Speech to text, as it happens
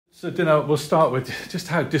So, Dynel, we'll start with just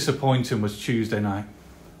how disappointing was Tuesday night?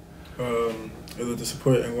 It was a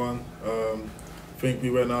disappointing one. I think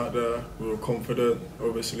we went out there, we were confident.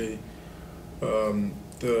 Obviously,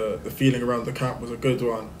 the feeling around the camp was a good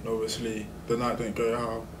one. And obviously, the night didn't go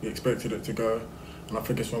how we expected it to go. And I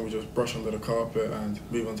think it's one we just brush under the carpet and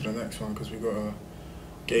move on to the next one, because we've got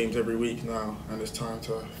games every week now, and it's time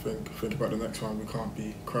to think about the next one. We can't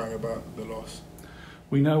be crying about the loss.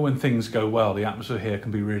 We know when things go well, the atmosphere here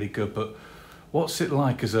can be really good, but what's it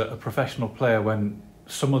like as a professional player when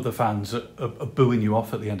some of the fans are booing you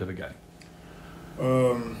off at the end of a game?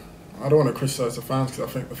 I don't want to criticise the fans, because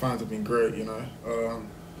I think the fans have been great, you know.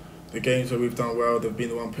 The games where we've done well, they've been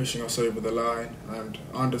the one pushing us over the line, and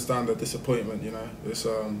I understand the disappointment, you know.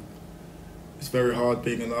 It's very hard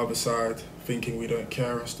being on the other side, thinking we don't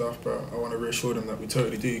care and stuff, but I want to reassure them that we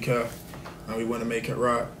totally do care, and we want to make it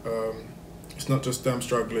right. It's not just them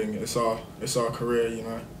struggling, it's our career, you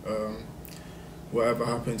know. Whatever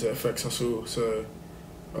happens, it affects us all. So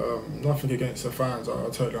nothing against the fans, I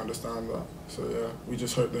totally understand that. So yeah, we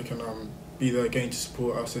just hope they can be there again to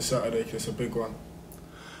support us this Saturday, because it's a big one.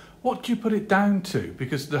 What do you put it down to?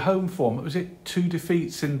 Because the home form, was it 2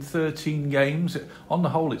 defeats in 13 games? On the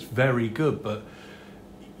whole, it's very good, but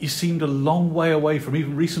you seemed a long way away from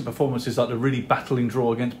even recent performances like the really battling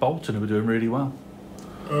draw against Bolton, who were doing really well.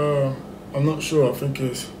 I'm not sure. I think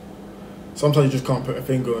sometimes you just can't put a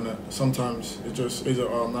finger on it. Sometimes it just isn't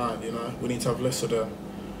our night, you know. We need to have less of them.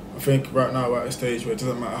 I think right now we're at a stage where it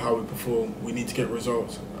doesn't matter how we perform, we need to get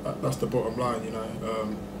results. That's the bottom line, you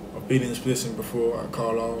know. I've been in this position before at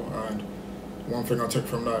Carlisle, and one thing I took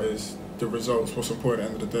from that is the results. What's important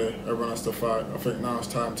at the end of the day, everyone has to fight. I think now it's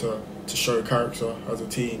time to show character as a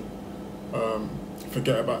team.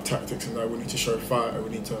 Forget about tactics and that. We need to show fight, and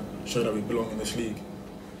we need to show that we belong in this league.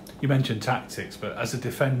 You mentioned tactics, but as a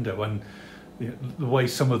defender, when the way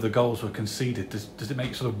some of the goals were conceded, does it make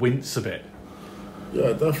you sort of wince a bit?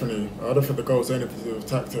 Yeah, definitely. I don't think the goals had anything to do with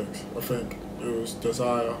tactics. I think it was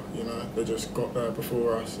desire, you know. They just got there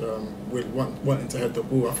before us, wanting to head the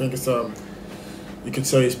ball. I think it's you could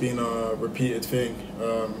say it's been a repeated thing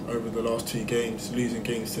over the last 2 games, losing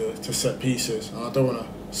games to set pieces. And I don't want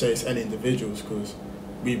to say it's any individuals, because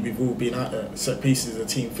we've all been at it. Set pieces is a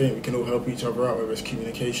team thing. We can all help each other out, whether it's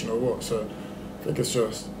communication or what. So I think it's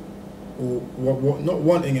just not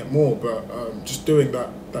wanting it more, but just doing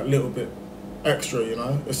that little bit extra, you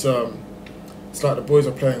know. It's like the boys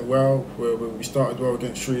are playing well. We started well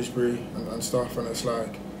against Shrewsbury and stuff, and it's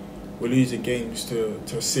like we're losing games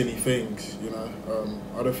to silly things, you know.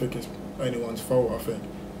 I don't think it's anyone's fault. I think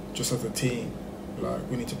just as a team, like,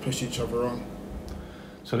 we need to push each other on.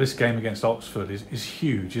 So this game against Oxford is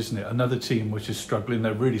huge, isn't it? Another team which is struggling,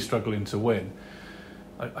 they're really struggling to win.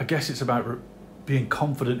 I guess it's about being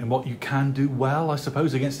confident in what you can do well, I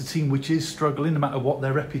suppose, against a team which is struggling, no matter what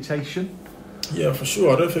their reputation. Yeah, for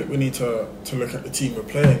sure. I don't think we need to look at the team we're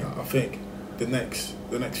playing. I think the next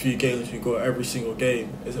few games we've got, every single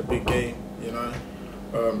game is a big game, you know.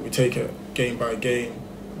 We take it game by game.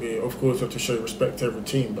 We, of course, have to show respect to every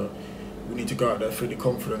team, but we need to go out there fully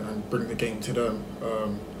confident and bring the game to them.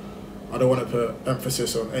 I don't want to put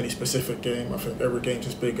emphasis on any specific game. I think every game's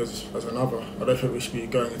as big as another. I don't think we should be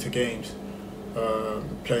going into games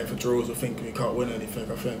playing for draws or thinking we can't win anything.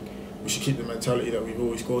 I think we should keep the mentality that we've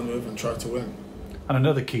always gone with and try to win. And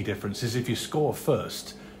another key difference is if you score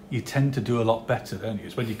first, you tend to do a lot better, don't you?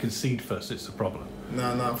 It's when you concede first it's the problem.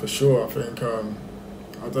 No, for sure. I think,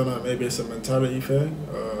 I don't know, maybe it's a mentality thing.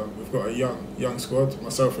 We've got a young squad,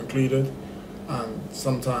 myself included, and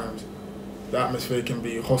sometimes the atmosphere can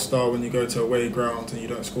be hostile when you go to away ground and you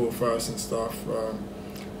don't score first and stuff.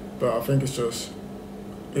 But I think it's just,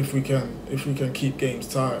 if we can keep games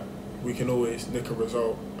tight, we can always nick a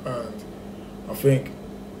result. And I think,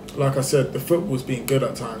 like I said, the football's been good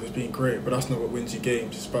at times, it's been great, but that's not what wins you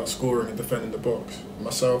games. It's about scoring and defending the box.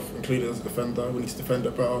 Myself included as a defender, we need to defend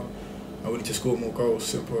it better, and we need to score more goals,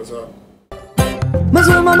 simple as that.